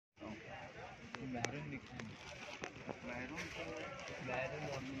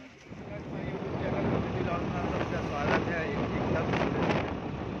सबका स्वागत है एकदम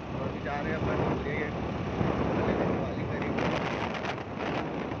और जा रहे हैं अपन वाली करीब।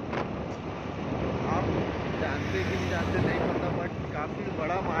 आप जानते कि नहीं जानते नहीं पता, बट काफ़ी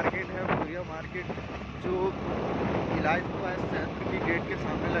बड़ा मार्केट है बोरिया मार्केट, जो भिलाई सेंटर की गेट के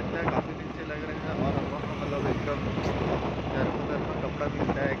सामने लगता है। काफ़ी दिन से लग रहे हैं और वहाँ मतलब एकदम गर्मा कपड़ा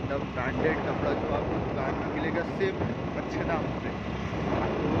मिलता है, एकदम ब्रांडेड कपड़ा जो आपको दुकान में मिलेगा सेम अच्छे दाम पे।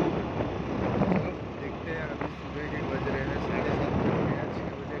 तो देखते हैं, अभी सुबह के बज रहे हैं 7:30 बज रहे हैं, 6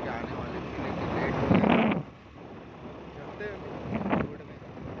 बजे के आने वाले थे लेकिन लेट हो गए। चलते हैं रोड में,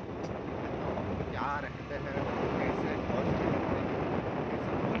 क्या रहते हैं कैसे कॉस्ट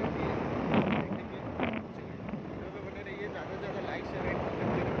क्वालिटी है देखेंगे। वीडियो में बने रहिए, ज़्यादा से ज़्यादा लाइक शेयर एंड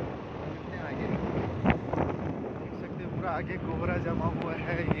कमेंट करें। कितने आगे देख सकते हैं, पूरा आगे कोहरा जमा हुआ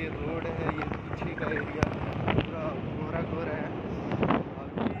है। ये रोड है, ये पीछे का एरिया पूरा कोहरा है।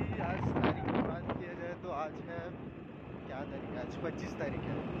 अभी आज तारीख की बात किया जाए तो आज है क्या तारीख है, आज 25 तारीख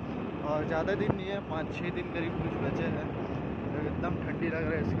है और ज़्यादा दिन नहीं है, 5-6 दिन करीब कुछ बचे हैं। एकदम ठंडी लग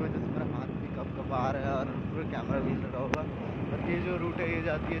रहा है, इसकी वजह से मेरा हाथ भी कब आ रहा है और पूरा कैमरा भी लग रहा होगा। और ये जो रूट है ये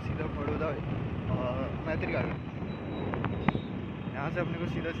जाती है सीधा बड़ौदा और मैत्री गाड़ी। यहाँ से अपने को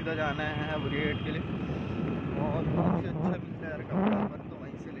सीधा जाना है बोरिया गेट के लिए और बहुत ही अच्छा मिलता है यार कपड़ा, अपन तो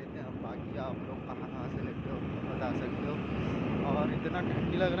वहीं से लेते हैं। अब बाकी आप लोग कहाँ से लेते हो बता सकते हो। और इतना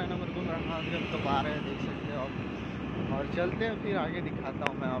ठंडी लग रहा है ना मेरे को, मेरा हाथ जब तक आ रहा है देख सकते हो आप। और चलते हैं फिर आगे दिखाता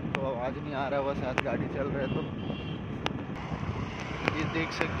हूँ मैं आपको। आवाज़ नहीं आ रहा है, बस आज गाड़ी चल रहा है। तो ये देख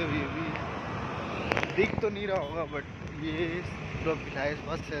सकते हो, ये भी दिख तो नहीं रहा होगा बट ये पूरा भिलाई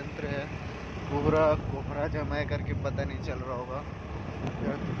बस सेंटर है। कोहरा जमा है करके पता नहीं चल रहा होगा,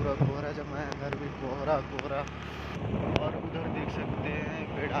 इधर तो पूरा कोहरा जमा है, इधर भी कोहरा। और उधर देख सकते हैं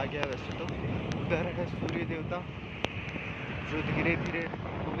पेड़ आ गया। वैसे तो उधर है सूर्य देवता जो धीरे धीरे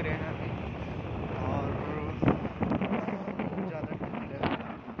उग रहे हैं अभी। और ज़्यादा ठंडी लग रही है,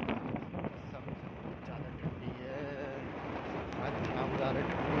 सब ज़्यादा ठंडी है। आज शाम जा रहे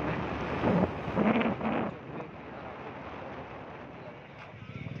ठंडी में।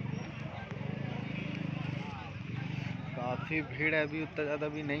 काफ़ी भीड़ है, अभी उतना ज़्यादा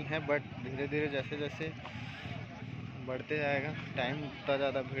भी नहीं है बट धीरे धीरे जैसे जैसे बढ़ते जाएगा टाइम उतना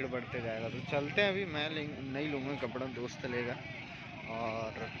ज़्यादा भीड़ बढ़ते जाएगा। तो चलते हैं, अभी मैं नहीं लूँगा कपड़ा, दोस्त लेगा और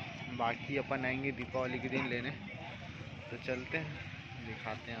बाकी अपन आएंगे दीपावली के दिन लेने। तो चलते हैं,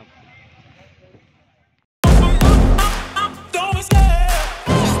 दिखाते हैं आपको।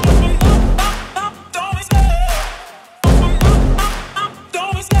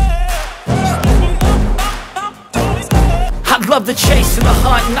 Love the chase and the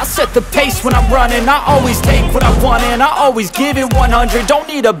hunt, and I set the pace when I'm running. I always take what I want and I always give it 100. Don't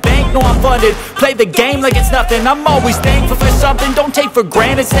need a bank, no I'm funded. Play the game like it's nothing. I'm always thankful for something. Don't take for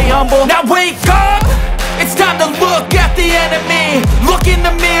granted, stay humble. Now wake up, it's time to look at the enemy. Look in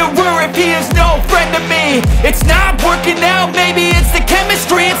the mirror if he is no friend to me. It's not working out, maybe it's the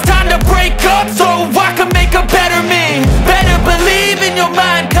chemistry. It's time to break up so I can make a better me. Better believe in your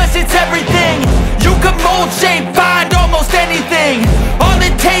mind, cause it's everything. You can mold, shape, find almost anything. All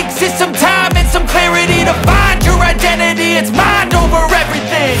it takes is some time and some clarity to find your identity. It's mind over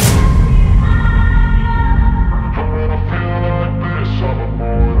everything.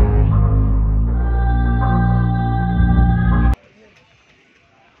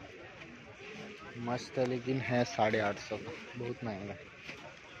 मस्त है लेकिन है 850 का, बहुत महंगा।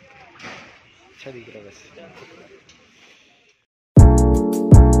 अच्छा दिख रहा है वैसे।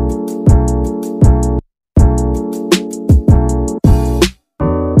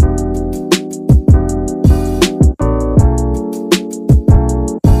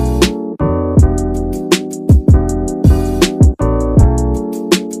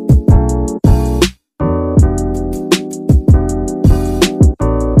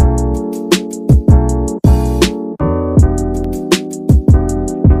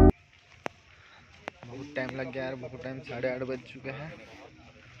 टाइम लग गया यार, बहुत टाइम, 8:30 बज चुके हैं।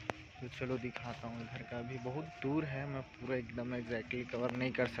 तो चलो दिखाता हूँ। घर का भी बहुत दूर है, मैं पूरा एकदम एग्जैक्टली कवर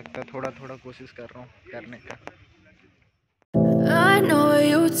नहीं कर सकता, थोड़ा कोशिश कर रहा हूँ करने का। I know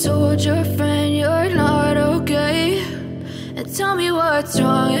you told your friend you're not okay, and tell me what's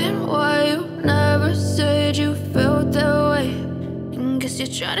wrong and why you never said you felt that way. And guess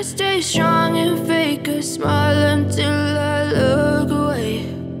you're trying to stay strong and fake a smile until I look away.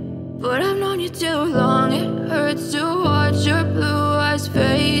 But I've known you too long, it hurts to watch your blue eyes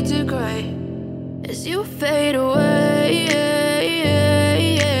fade to gray as you fade away,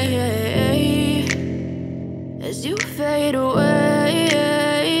 as you fade away.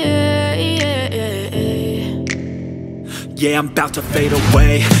 Yeah, I'm about to fade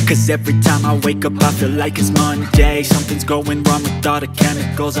away, cause every time I wake up I feel like it's Monday. Something's going wrong with all the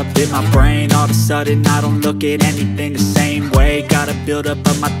chemicals up in my brain. All of a sudden I don't look at anything the same way. Gotta build up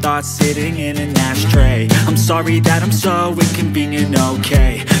of my thoughts sitting in an ashtray. I'm sorry that I'm so inconvenient,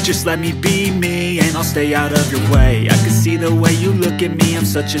 okay. Just let me be me and I'll stay out of your way. I can see the way you look at me, I'm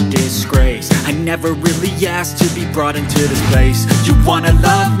such a disgrace. I never really asked to be brought into this place. You wanna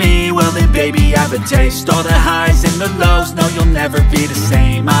love me? Well then baby I have a taste. All the highs and the lows, no you'll never be the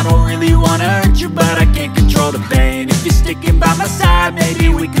same. I don't really wanna hurt you but I can't control the pain. If you're sticking by my side, maybe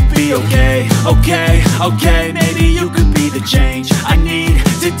we could be okay. Okay, maybe you could be the change I need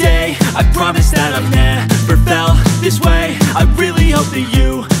today. I promise that I've never felt this way. I really hope that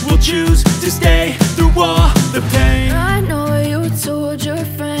you will choose to stay through all the pain. I know you told your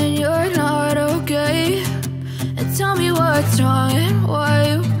friend you're not okay, and tell me what's wrong and why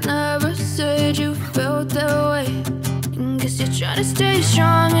you never said you felt that way. Guess you're trying to stay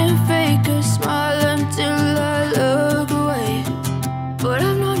strong and fake a smile until I look away. But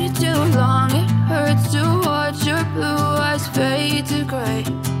I've known you too long, it hurts to watch your blue eyes fade to gray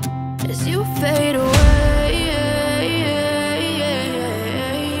as you fade away.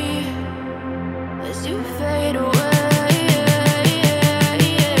 As you fade away.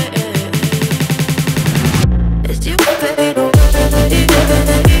 As you fade away.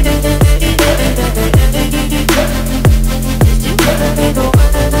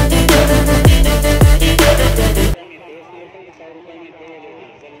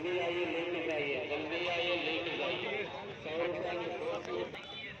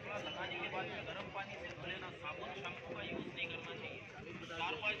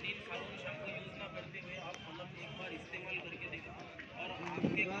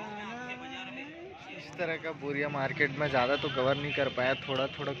 इस तरह का बोरिया market में ज़्यादा तो cover नहीं कर पाया, थोड़ा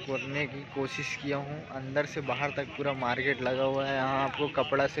थोड़ा करने की कोशिश किया हूँ। अंदर से बाहर तक पूरा मार्केट लगा हुआ है। यहाँ आपको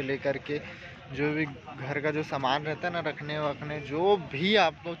कपड़ा से लेकर के जो भी घर का जो सामान रहता है ना, रखने वखने जो भी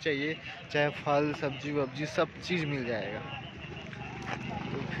आपको चाहिए, चाहे फल सब्जी वब्जी सब चीज़ मिल जाएगा।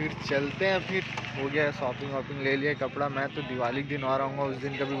 तो फिर चलते हैं। फिर हो गया शॉपिंग वॉपिंग, ले लिया कपड़ा। मैं तो दिवाली के दिन और आऊँगा, उस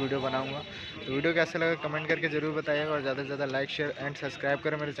दिन का भी वीडियो बनाऊँगा। तो वीडियो कैसा लगा कमेंट करके ज़रूर बताइएगा और ज़्यादा से ज़्यादा लाइक शेयर एंड सब्सक्राइब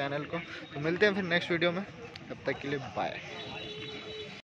करें मेरे चैनल को। तो मिलते हैं फिर नेक्स्ट वीडियो में, तब तक के लिए बाय।